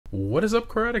What is up,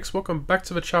 Karatics? Welcome back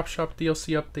to the Chop Shop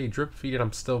DLC update drip feed, and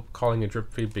I'm still calling it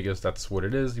drip feed because that's what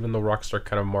it is, even though Rockstar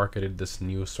kind of marketed this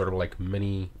new sort of like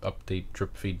mini update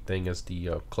drip feed thing as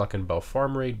the Cluck and Bell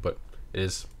farm raid, but it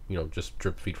is, you know, just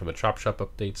drip feed from the Chop Shop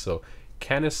update. So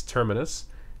Canis Terminus,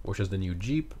 which is the new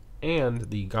Jeep, and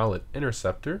the Gauntlet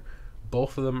Interceptor,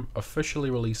 both of them officially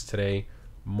released today,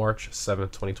 March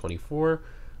 7th, 2024.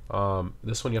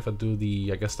 This one you have to do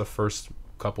the, I guess, the first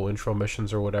couple intro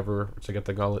missions or whatever to get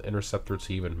the Gauntlet Interceptor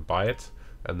to even buy it,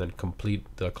 and then complete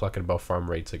the Cluck and Bell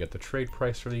farm raid to get the trade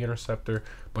price for the Interceptor.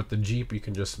 But the Jeep, you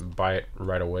can just buy it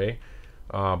right away.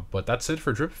 But that's it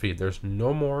for drip feed. There's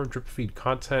no more drip feed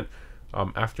content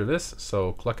after this.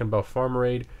 So Cluck and Bell farm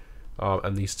raid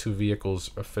and these two vehicles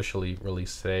officially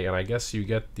released today, and I guess you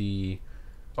get the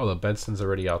the Benson's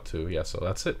already out too. Yeah, so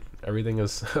that's it. Everything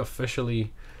is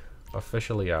officially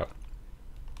out.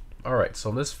 Alright, so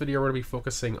in this video we're going to be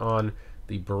focusing on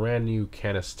the brand new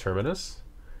Canis Terminus.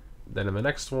 Then in the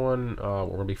next one, we're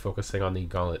going to be focusing on the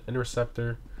Gauntlet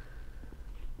Interceptor.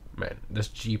 Man, this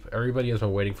Jeep, everybody has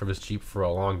been waiting for this Jeep for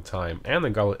a long time. And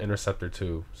the Gauntlet Interceptor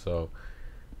too. So,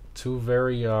 two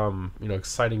very,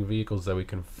 exciting vehicles that we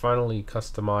can finally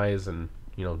customize and,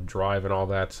 drive and all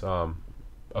that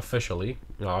officially.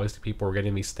 Obviously people were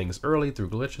getting these things early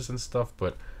through glitches and stuff,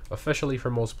 but officially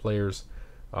for most players,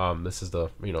 this is the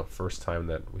first time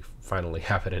that we finally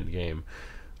have it in game.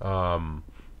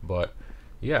 But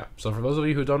yeah, so for those of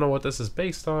you who don't know what this is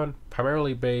based on,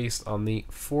 primarily based on the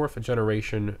 4th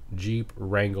generation Jeep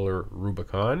Wrangler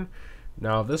Rubicon.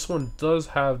 Now this one does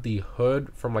have the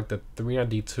hood from like the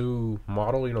 392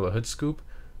 model, the hood scoop,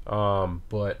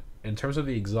 but in terms of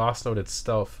the exhaust note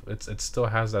itself, it still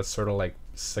has that sort of like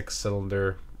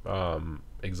 6-cylinder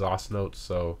exhaust note.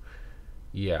 So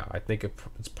yeah, I think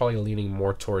it's probably leaning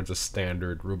more towards a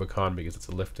standard Rubicon because it's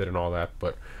lifted and all that.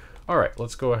 But alright,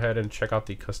 let's go ahead and check out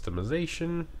the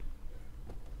customization.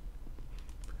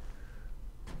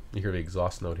 You hear the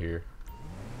exhaust note here.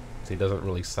 See, it doesn't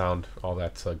really sound all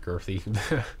that girthy.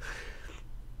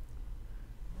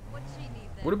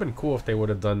 Would have been cool if they would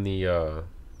have done the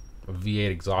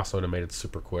V8 exhaust note and made it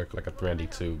super quick like a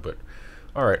 392. But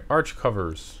alright, arch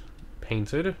covers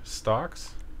painted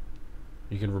stocks.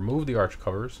 You can remove the arch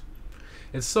covers.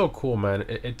 It's so cool, man.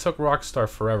 It took Rockstar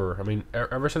forever. I mean,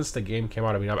 ever since the game came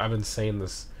out. I mean, I've been saying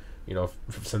this,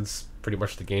 since pretty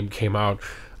much the game came out.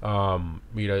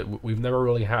 We've never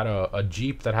really had a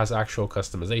Jeep that has actual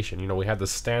customization. We had the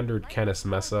standard Canis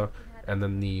Mesa, and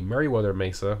then the Merryweather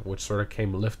Mesa, which sort of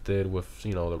came lifted with,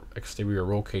 the exterior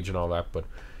roll cage and all that. But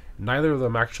neither of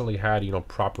them actually had,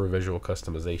 proper visual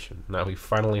customization. Now we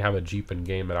finally have a Jeep in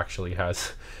game that actually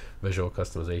has visual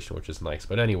customization, which is nice.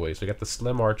 But anyways, we got the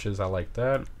slim arches. I like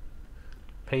that.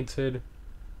 Painted.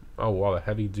 Oh wow, the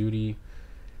heavy duty.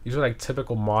 These are like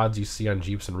typical mods you see on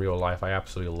Jeeps in real life. I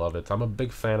absolutely love it. I'm a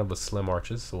big fan of the slim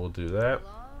arches, so we'll do that.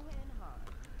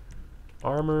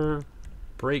 Armor,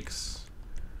 brakes,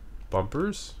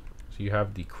 bumpers. So you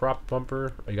have the crop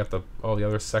bumper. You got the the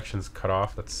other sections cut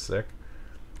off. That's sick.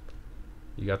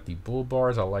 You got the bull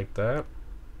bars. I like that.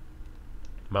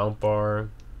 Mount bar.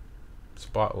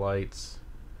 Spotlights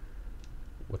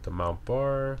with the mount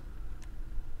bar.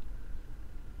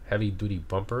 Heavy duty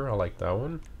bumper. I like that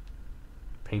one.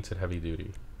 Painted heavy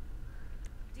duty.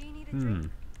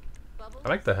 I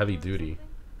like the heavy duty.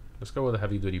 Let's go with a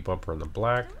heavy duty bumper in the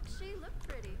black.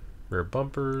 Rear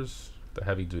bumpers. The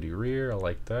heavy duty rear. I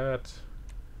like that.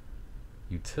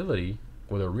 Utility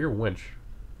with a rear winch.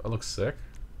 That looks sick.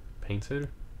 Painted.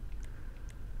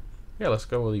 Yeah, let's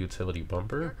go with a utility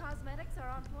bumper.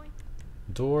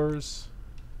 Doors,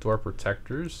 door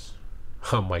protectors.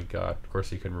 Oh my god, of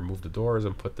course you can remove the doors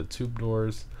and put the tube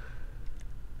doors.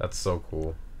 That's so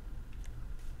cool.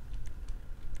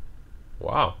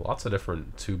 Wow, lots of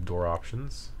different tube door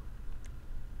options.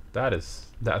 That's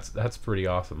pretty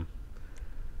awesome.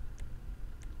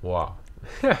 Wow.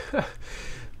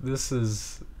 This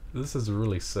is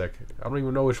really sick. I don't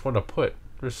even know which one to put.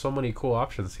 There's so many cool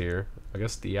options here. I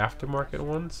guess the aftermarket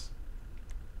ones.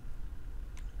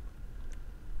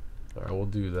 Alright, we'll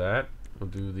do that. We'll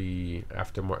do the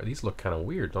aftermarket. These look kind of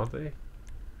weird, don't they?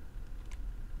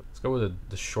 Let's go with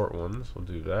the short ones. We'll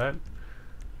do that.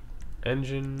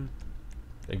 Engine.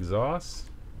 Exhaust.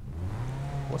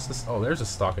 What's this? Oh, there's a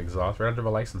stock exhaust right under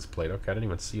the license plate. Okay, I didn't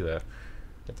even see that.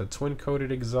 Got the twin-coated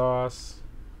exhaust.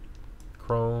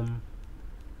 Chrome.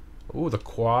 Ooh, the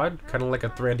quad. Kind of like a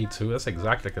 392. That's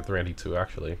exactly like a 392,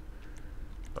 actually.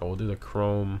 Oh, we'll do the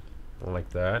chrome. I like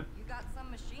that.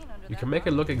 You can make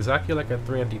it look exactly like a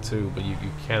 392, but you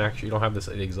can't actually. You don't have this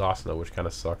exhaust note, which kind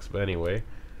of sucks. But anyway,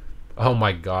 oh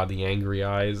my god, the angry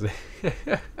eyes.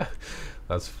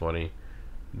 That's funny.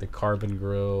 The carbon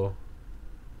grille,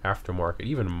 aftermarket,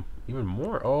 even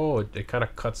more. Oh, it kind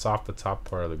of cuts off the top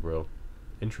part of the grille.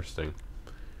 Interesting.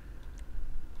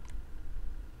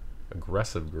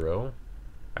 Aggressive grille.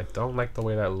 I don't like the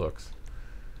way that looks.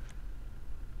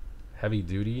 Heavy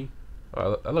duty.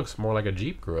 That looks more like a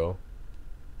Jeep grille.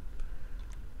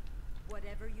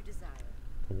 Whatever you desire.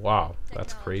 Wow,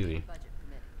 that's crazy.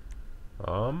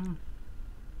 I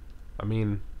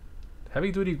mean,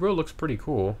 heavy duty grille looks pretty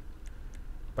cool,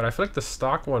 but I feel like the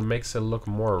stock one makes it look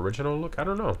more original look. I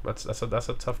don't know. That's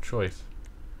a tough choice.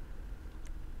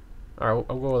 All right,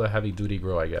 I'll go with a heavy duty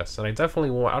grille, I guess. And I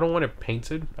definitely want. I don't want it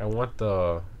painted. I want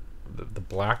the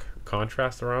black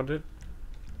contrast around it.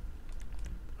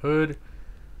 Hood,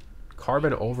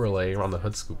 carbon overlay around the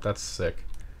hood scoop. That's sick.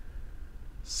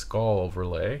 Skull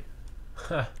overlay.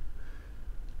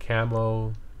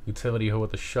 Camo, utility hood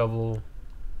with a shovel.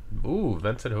 Ooh,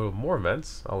 vented hood, more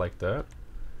vents. I like that.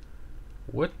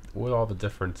 With all the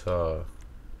different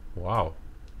wow.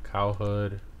 Cow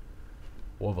hood.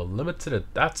 Well, the limited,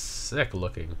 that's sick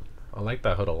looking. I like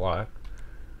that hood a lot.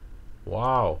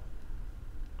 Wow.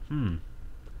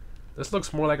 This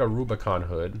looks more like a Rubicon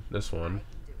hood, this one.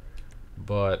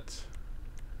 But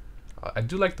I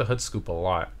do like the hood scoop a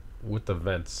lot with the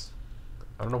vents.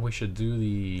 I don't know if we should do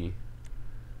the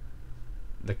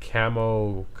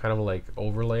camo kind of like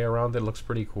overlay around it. Looks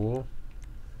pretty cool.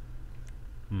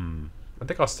 I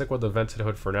think I'll stick with the vented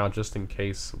hood for now, just in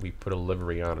case we put a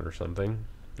livery on it or something.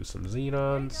 Do some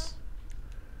xenons,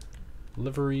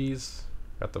 liveries.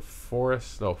 Got the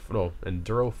forest. No,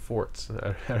 enduro forts.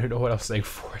 I don't know what I was saying.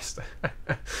 Forest.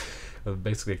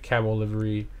 Basically a camo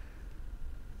livery.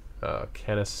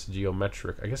 Canis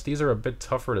geometric. I guess these are a bit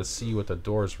tougher to see with the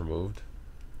doors removed.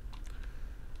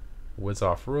 Wiz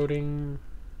off-roading,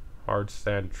 hard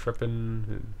stand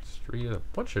tripping, street, a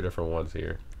bunch of different ones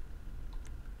here.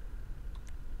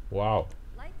 Wow.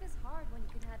 Life is hard when you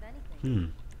can have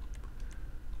anything.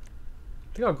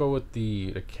 I think I'll go with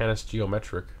the Canis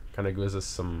geometric. Kind of gives us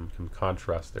some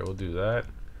contrast there. We'll do that.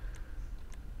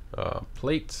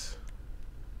 Plate.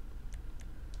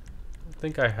 I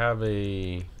think I have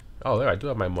a. Oh, there I do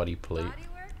have my muddy plate.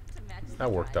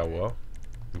 That worked out well.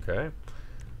 Okay.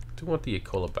 Do want the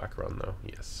Ecola background though.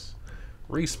 Yes.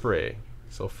 Respray.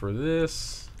 So for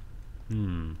this,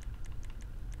 I'm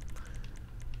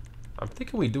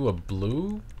thinking we do a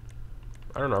blue.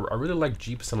 I don't know. I really like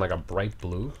Jeeps in like a bright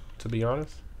blue, to be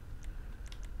honest.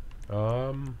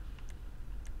 I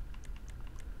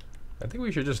think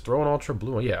we should just throw an ultra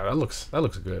blue. Yeah, that looks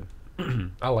good.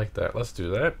 I like that. Let's do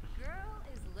that. Girl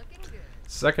is looking good.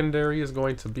 Secondary is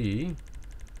going to be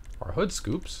our hood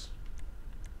scoops,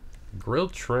 grill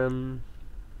trim,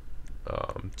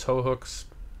 tow hooks,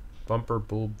 bumper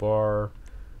bull bar,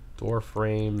 door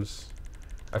frames.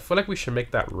 I feel like we should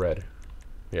make that red.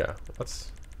 Yeah,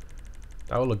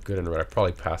 that would look good in red. I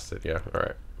probably passed it. Yeah, all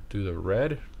right. Do the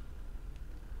red.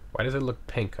 Why does it look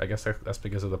pink? I guess that's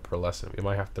because of the pearlescent. We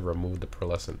might have to remove the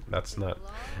pearlescent. That's not.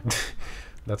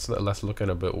 That's looking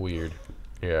a bit weird.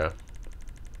 Yeah.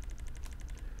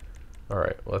 All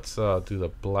right. Let's do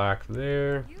the black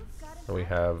there. And we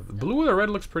have the blue with the red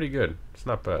looks pretty good. It's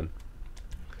not bad.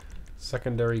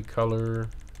 Secondary color.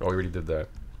 Oh, we already did that.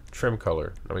 Trim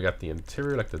color. Now we got the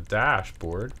interior, like the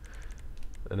dashboard,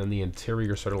 and then the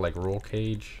interior sort of like roll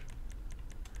cage.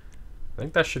 I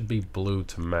think that should be blue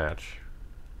to match.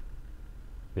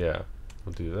 Yeah,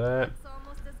 we'll do that. It's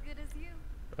almost as good as you.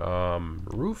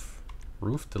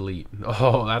 Roof delete.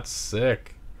 Oh, that's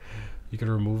sick. You can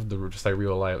remove the roof just like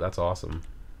real life. That's awesome.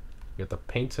 You got the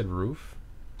painted roof,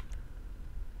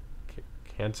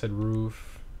 canted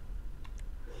roof.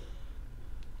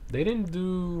 They didn't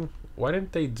do. Why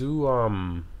didn't they do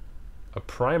a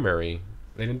primary?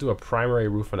 They didn't do a primary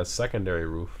roof and a secondary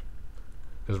roof.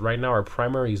 Because right now our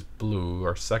primary is blue,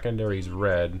 our secondary is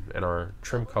red, and our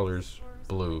trim color's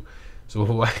blue. So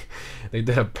why they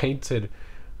did a painted?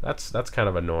 That's kind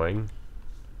of annoying.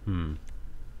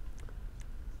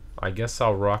 I guess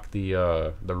I'll rock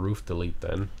the roof delete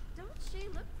then. Don't she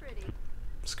look pretty?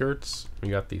 Skirts. We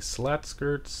got the slat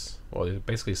skirts. Well, they're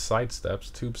basically side steps,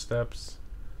 tube steps,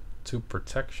 tube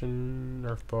protection,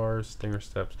 Nerf bars, stinger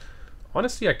steps.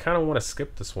 Honestly, I kind of want to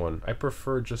skip this one. I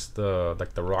prefer just the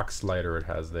rock slider it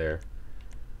has there.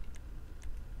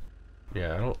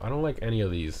 Yeah, I don't like any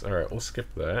of these. All right, we'll skip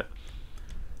that.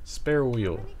 Spare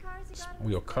wheel,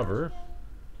 wheel cover,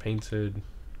 painted,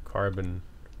 carbon,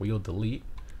 wheel delete,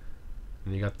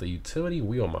 and you got the utility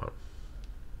wheel mount.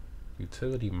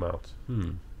 Utility mount.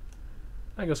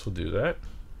 I guess we'll do that.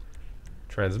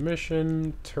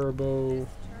 Transmission, turbo,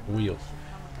 wheels.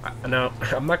 Now,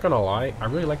 I'm not gonna lie, I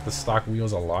really like the stock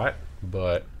wheels a lot,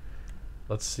 but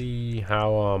Let's see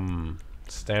how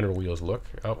standard wheels look.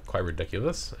 Oh, quite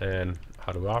ridiculous. And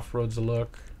how do off-roads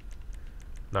look?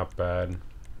 Not bad.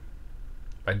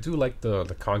 I do like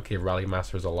the concave Rally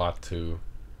Masters a lot too.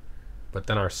 But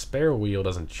then our spare wheel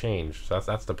doesn't change, so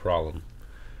that's the problem.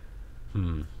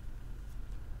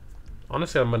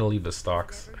 Honestly, I'm gonna leave the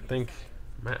stocks. I think,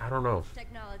 man, I don't know.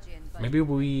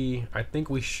 Maybe I think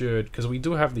we should, because we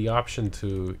do have the option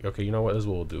to, okay, you know what, this is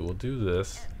what we'll do. We'll do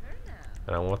this,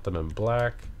 and I want them in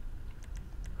black.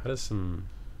 How does some,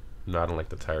 no, I don't like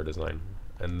the tire design.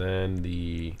 And then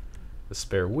the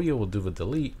spare wheel, we'll do the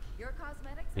delete.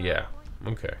 Yeah,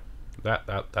 okay.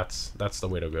 That's the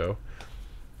way to go.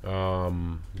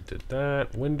 Did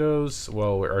that. Windows,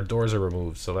 well, our doors are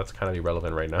removed, so that's kind of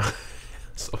irrelevant right now.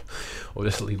 So we'll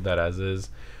just leave that as is.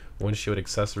 Windshield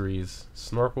accessories,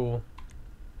 snorkel,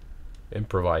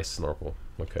 improvised snorkel.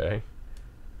 Okay.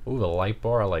 Ooh, the light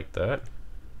bar, I like that.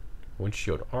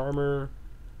 Windshield armor,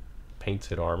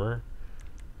 painted armor.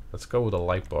 Let's go with a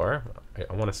light bar.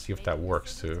 I want to see if that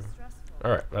works too.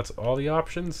 Alright, that's all the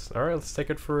options. Alright, let's take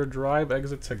it for a drive.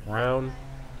 Exit to ground.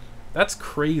 That's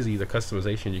crazy, the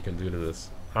customization you can do to this.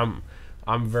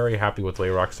 I'm very happy with the way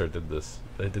Rockstar did this.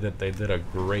 They did a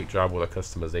great job with a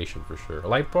customization for sure.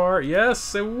 Light bar,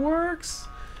 yes, it works.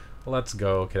 Let's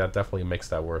go. Okay, that definitely makes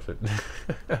that worth it.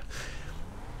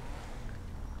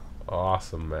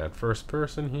 Awesome, man. First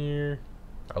person here.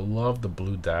 I love the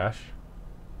blue dash.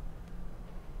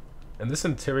 And this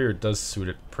interior does suit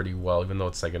it pretty well, even though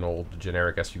it's like an old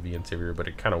generic SUV interior, but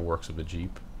it kind of works with the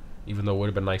Jeep. Even though it would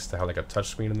have been nice to have like a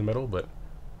touchscreen in the middle, but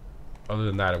other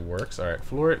than that, it works. Alright,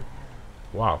 floor it.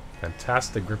 Wow,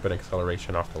 fantastic grip and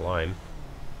acceleration off the line.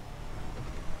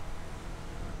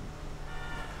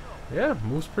 Yeah,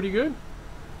 moves pretty good.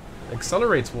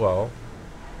 Accelerates well.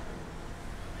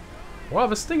 Wow,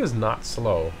 this thing is not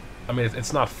slow. I mean,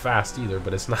 it's not fast either,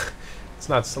 but it's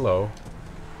not slow.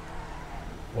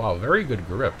 Wow, very good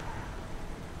grip.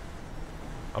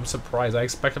 I'm surprised. I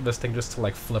expected this thing just to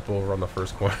like flip over on the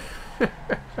first corner. It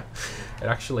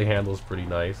actually handles pretty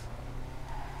nice.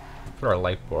 Put our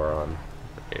light bar on.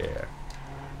 Yeah.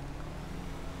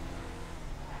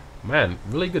 Man,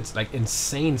 really good, like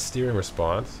insane steering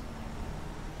response.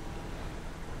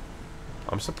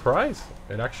 I'm surprised.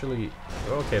 It actually,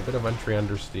 okay, a bit of entry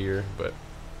understeer, but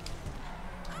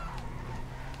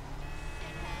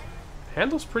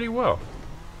handles pretty well.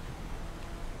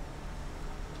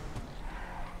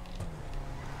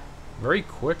 Very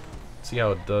quick. See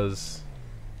how it does.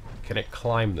 Can it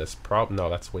climb this? No,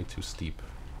 that's way too steep.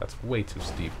 That's way too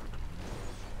steep.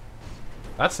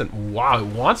 Wow, it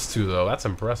wants to though. That's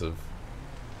impressive.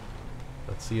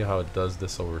 Let's see how it does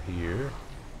this over here.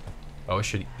 Oh, it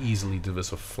should easily do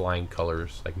this with flying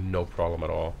colors, like no problem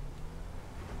at all.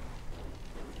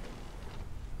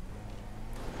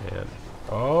 And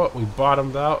oh, we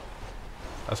bottomed out.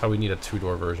 That's how we need a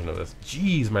two-door version of this.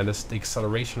 Jeez, man, the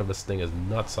acceleration of this thing is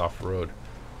nuts off-road.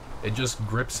 It just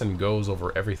grips and goes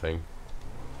over everything.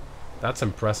 That's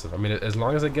impressive. I mean, as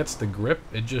long as it gets the grip,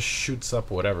 it just shoots up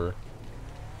whatever.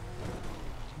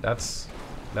 That's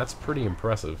pretty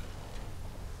impressive.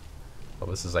 Oh,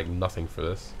 this is like nothing for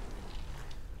this.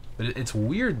 But it's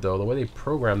weird though the way they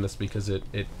program this, because it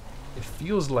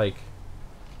feels like,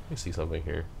 let me see something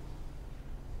here.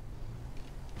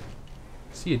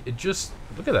 See, it just,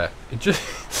 look at that. It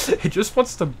just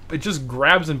wants to, it just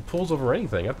grabs and pulls over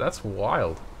anything. That's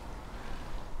wild.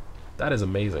 That is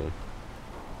amazing.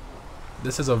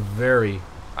 This is a very,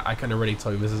 I can already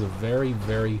tell you, this is a very,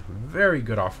 very, very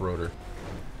good off-roader.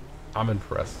 I'm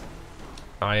impressed.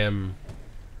 I am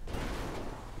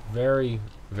very,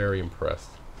 very impressed.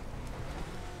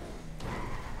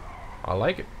 I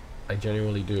like it. I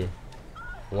genuinely do.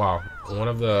 Wow. One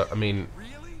of the, I mean,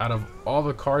 out of all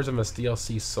the cars in this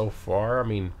DLC so far, I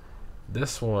mean,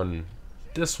 this one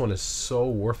is so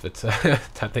worth it to,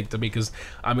 I think, to me, because,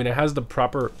 I mean, it has the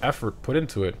proper effort put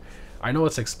into it. I know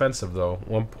it's expensive though,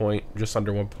 just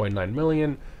under 1.9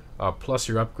 million. Plus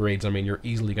your upgrades, I mean, you're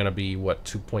easily gonna be what,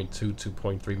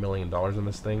 2.3 million dollars in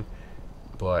this thing.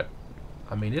 But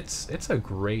I mean, it's a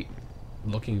great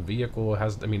looking vehicle. It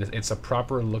has, I mean, it's a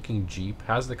proper looking Jeep.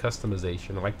 Has the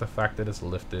customization. I like the fact that it's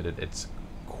lifted. It's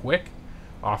quick.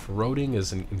 Off-roading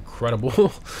is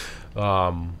incredible.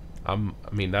 I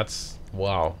mean, that's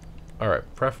wow. All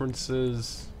right,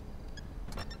 preferences.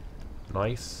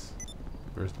 Nice.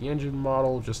 There's the engine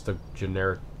model, just a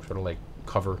generic sort of like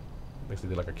cover.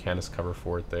 Basically like a Canis cover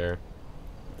for it there.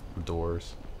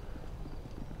 Doors.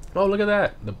 Oh, look at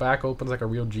that! The back opens like a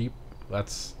real Jeep.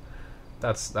 That's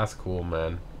cool,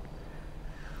 man.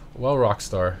 Well,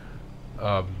 Rockstar,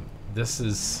 this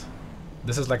is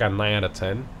like a 9 out of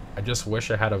 10. I just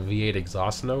wish I had a V8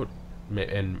 exhaust note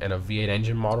and a V8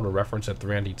 engine model to reference at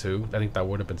 392. I think that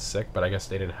would have been sick, but I guess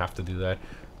they didn't have to do that.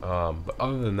 But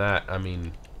other than that, I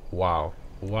mean, wow.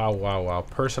 Wow, wow, wow.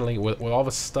 Personally, with all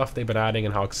the stuff they've been adding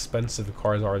and how expensive the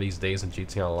cars are these days in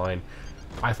GT Online,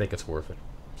 I think it's worth it.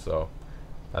 So,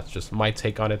 that's just my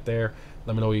take on it there.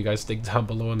 Let me know what you guys think down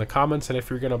below in the comments, and if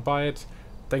you're going to buy it.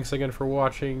 Thanks again for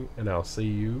watching, and I'll see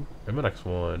you in the next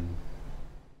one.